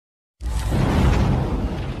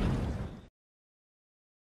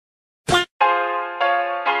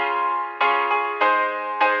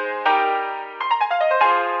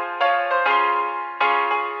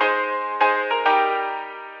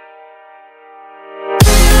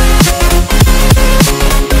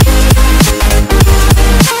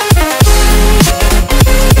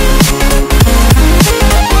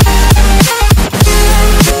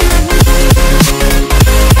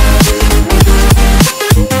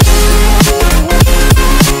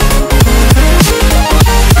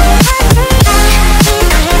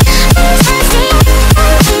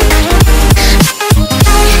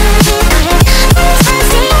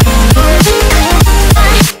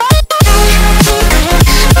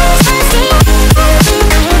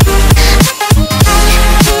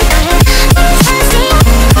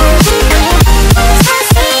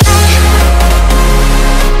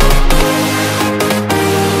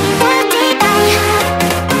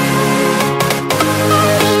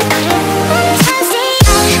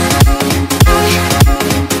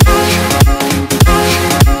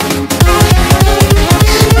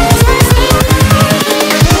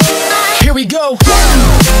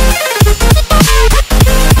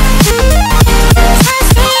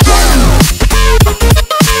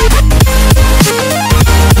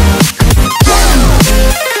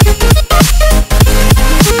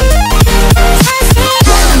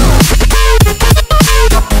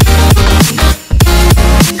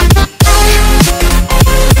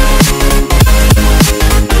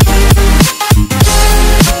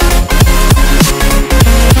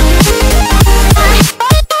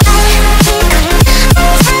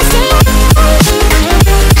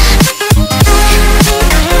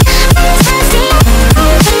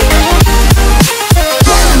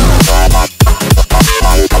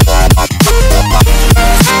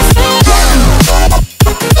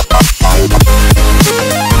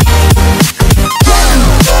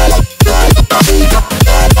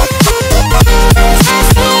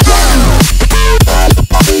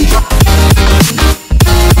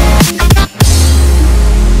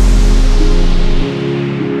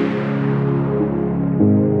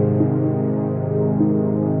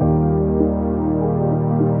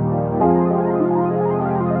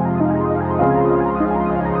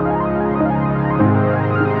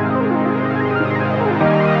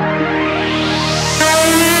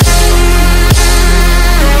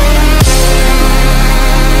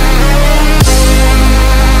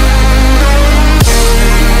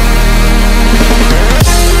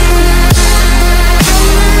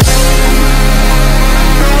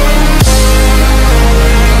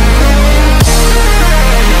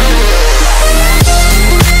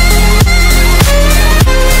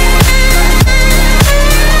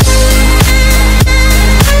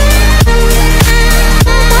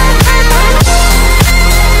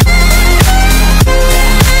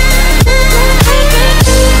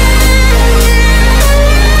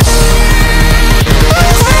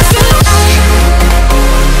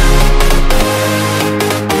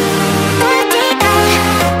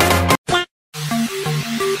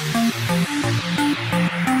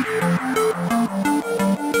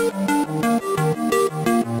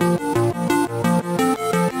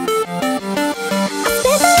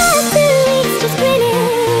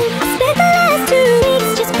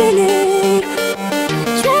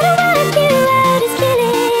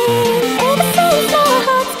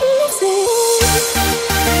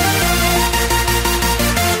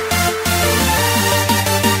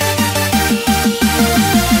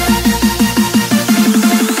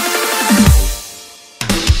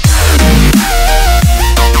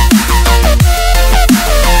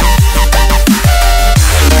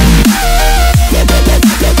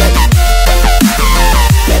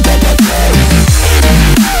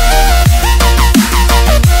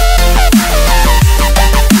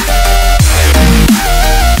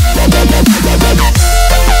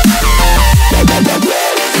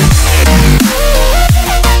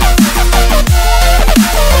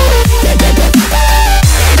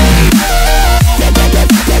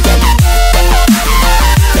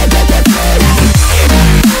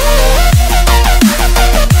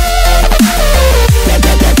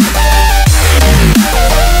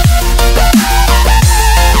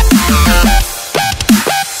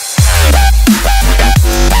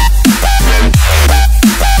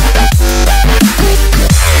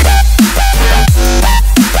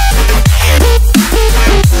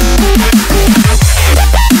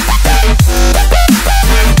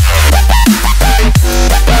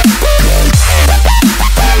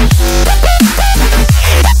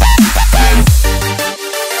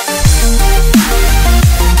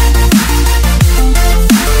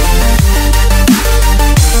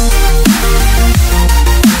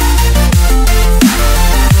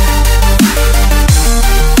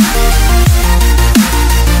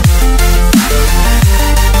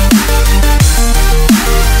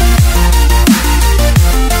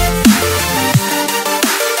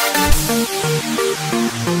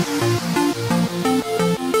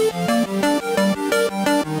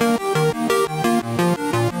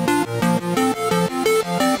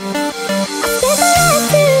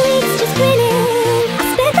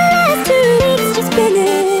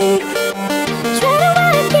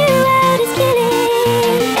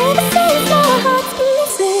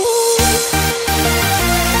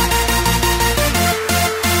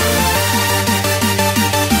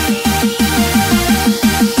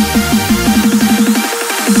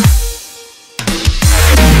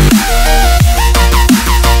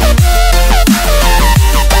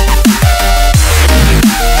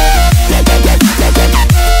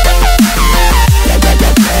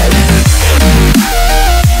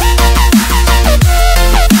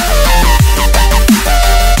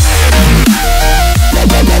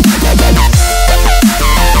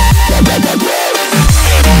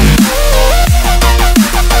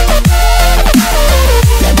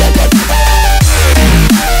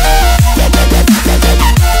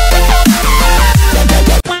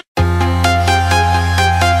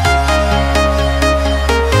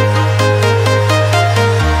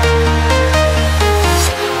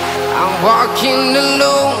Walking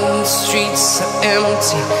alone, the streets are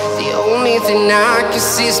empty. The only thing I can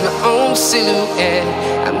see is my own silhouette.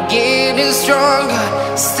 I'm getting stronger,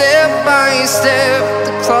 step by step.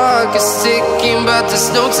 The clock is ticking, but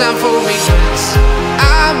there's no time for regrets.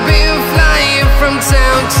 I've been flying from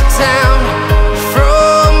town to town,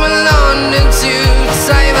 from London to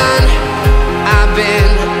Taiwan. I've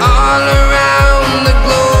been all around the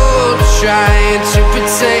globe, trying to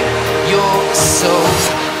protect your soul.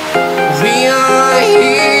 We are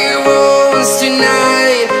heroes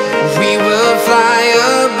tonight. We will fly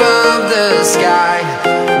above the sky.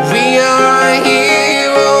 We are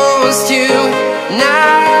heroes tonight.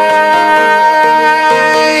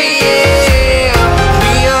 Yeah.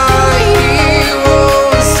 We are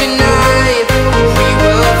heroes tonight. We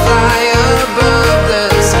will fly above the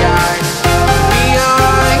sky. We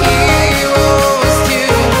are heroes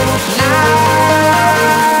tonight.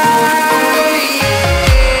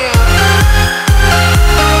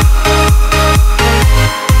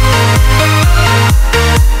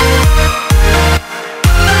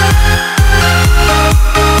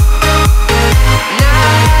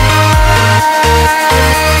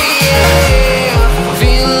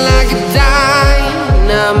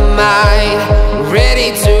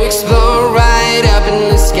 Ready to explore right up in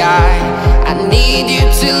the sky. I need you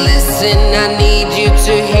to listen